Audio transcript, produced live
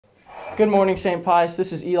Good morning, St. Pius.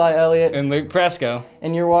 This is Eli Elliott. And Luke Presco.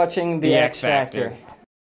 And you're watching The X Factor.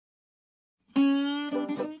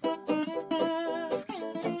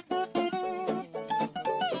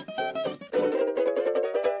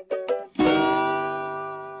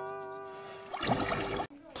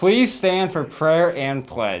 Please stand for prayer and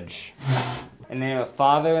pledge. In the name of the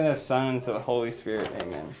Father, and the Son, and of the Holy Spirit.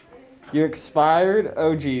 Amen. You expired,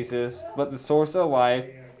 O Jesus, but the source of life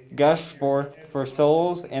gushed forth for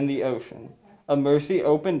souls and the ocean. A mercy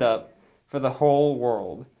opened up for the whole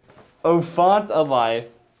world. O font of life,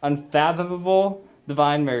 unfathomable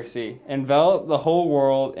divine mercy, enveloped the whole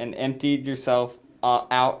world and emptied yourself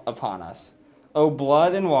out upon us. O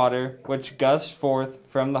blood and water, which gushed forth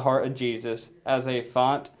from the heart of Jesus as a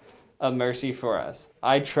font of mercy for us.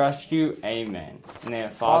 I trust you. Amen. In the name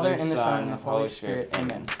of the Father, and the Son, and the Holy Spirit.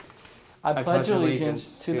 Amen. I pledge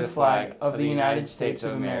allegiance to the flag of the United States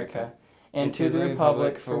of America and to the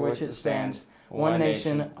republic for which it stands, one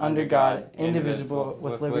nation, under God, indivisible,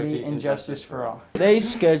 with liberty and justice for all. Today's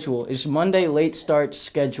schedule is Monday late start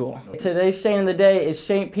schedule. Today's saint of the day is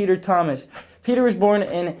St. Peter Thomas. Peter was born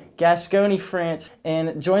in Gascony, France,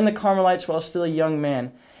 and joined the Carmelites while still a young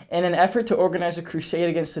man. In an effort to organize a crusade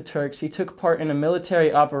against the Turks, he took part in a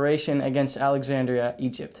military operation against Alexandria,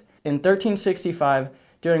 Egypt, in 1365,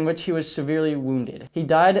 during which he was severely wounded. He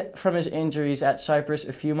died from his injuries at Cyprus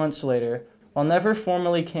a few months later. While never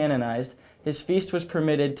formally canonized, his feast was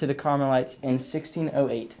permitted to the Carmelites in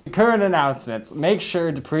 1608. Current announcements. Make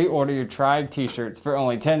sure to pre-order your tribe t-shirts for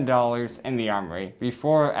only $10 in the Armory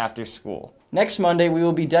before or after school. Next Monday, we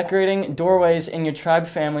will be decorating doorways in your tribe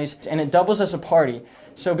families, and it doubles as a party.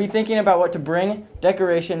 So be thinking about what to bring,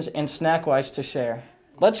 decorations, and snack-wise to share.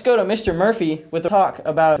 Let's go to Mr. Murphy with a talk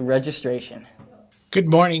about registration. Good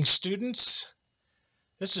morning, students.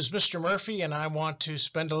 This is Mr. Murphy, and I want to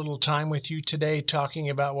spend a little time with you today talking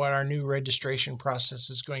about what our new registration process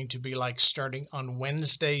is going to be like starting on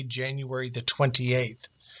Wednesday, January the 28th.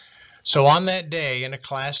 So on that day, in a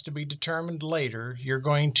class to be determined later, you're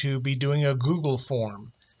going to be doing a Google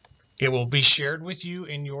form. It will be shared with you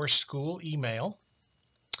in your school email.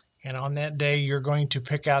 And on that day, you're going to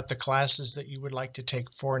pick out the classes that you would like to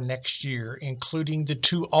take for next year, including the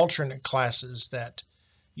 2 alternate classes that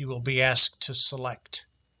you will be asked to select.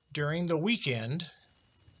 During the weekend,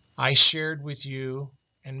 I shared with you,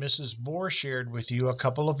 and Mrs. Bohr shared with you, a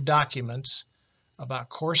couple of documents about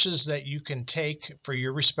courses that you can take for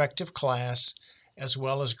your respective class, as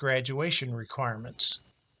well as graduation requirements.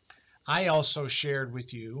 I also shared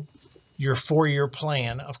with you your 4-year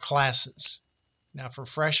plan of classes. Now for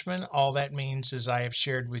freshmen, all that means is I have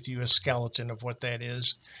shared with you a skeleton of what that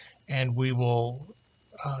is, and we will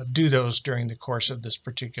do those during the course of this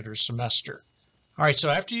particular semester. All right, so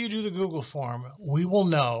after you do the Google form, we will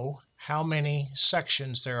know how many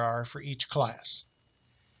sections there are for each class.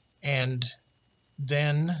 And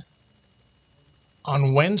then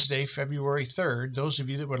on Wednesday, February 3rd, those of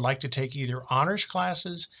you that would like to take either honors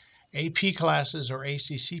classes, AP classes, or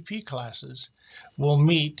ACCP classes will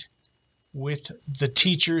meet with the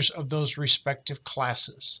teachers of those respective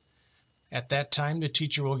classes. At that time, the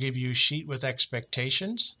teacher will give you a sheet with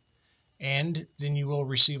expectations, and then you will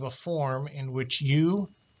receive a form in which you,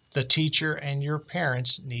 the teacher, and your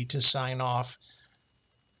parents need to sign off,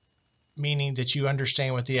 meaning that you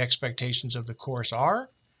understand what the expectations of the course are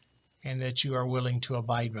and that you are willing to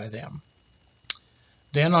abide by them.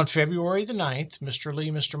 Then on February the 9th, Mr. Lee,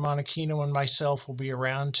 Mr. Monachino, and myself will be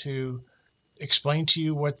around to explain to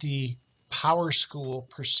you what the Power School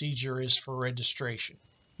procedure is for registration.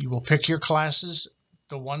 You will pick your classes,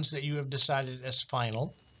 the ones that you have decided as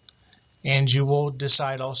final, and you will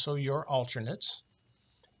decide also your alternates.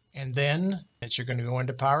 And then you're going to go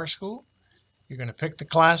into Power School, you're going to pick the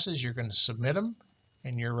classes, you're going to submit them,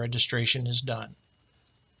 and your registration is done.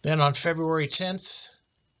 Then on February 10th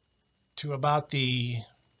to about the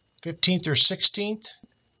 15th or 16th,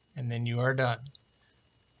 and then you are done.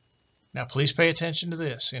 Now please pay attention to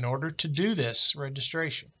this. In order to do this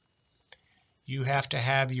registration, you have to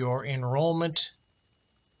have your enrollment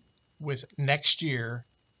with next year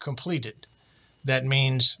completed. That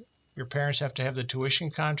means your parents have to have the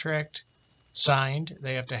tuition contract signed,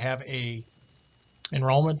 they have to have a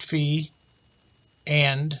enrollment fee,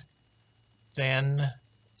 and then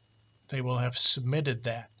they will have submitted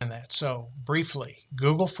that. So briefly,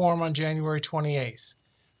 Google form on January 28th,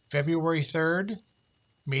 February 3rd,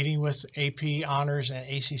 meeting with AP Honors and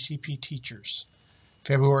ACCP teachers.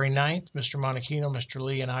 February 9th, Mr. Monachino, Mr.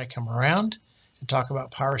 Lee, and I come around to talk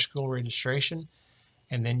about Power School registration,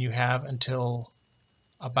 and then you have until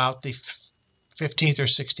about the 15th or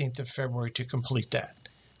 16th of February to complete that.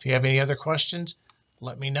 If you have any other questions,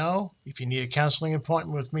 let me know. If you need a counseling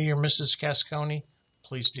appointment with me or Mrs. Cascone,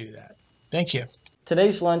 please do that. Thank you.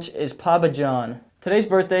 Today's lunch is Papa John. Today's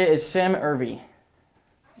birthday is Sam Irby.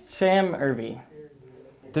 Sam Irby.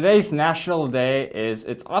 Today's national day is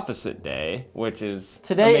its opposite day, which is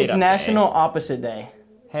Today is National Opposite Day.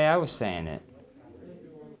 Hey, I was saying it.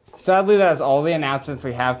 Sadly, that is all the announcements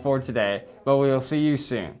we have for today, but we will see you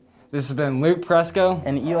soon. This has been Luke Presco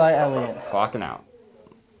And Eli Elliott. clocking out.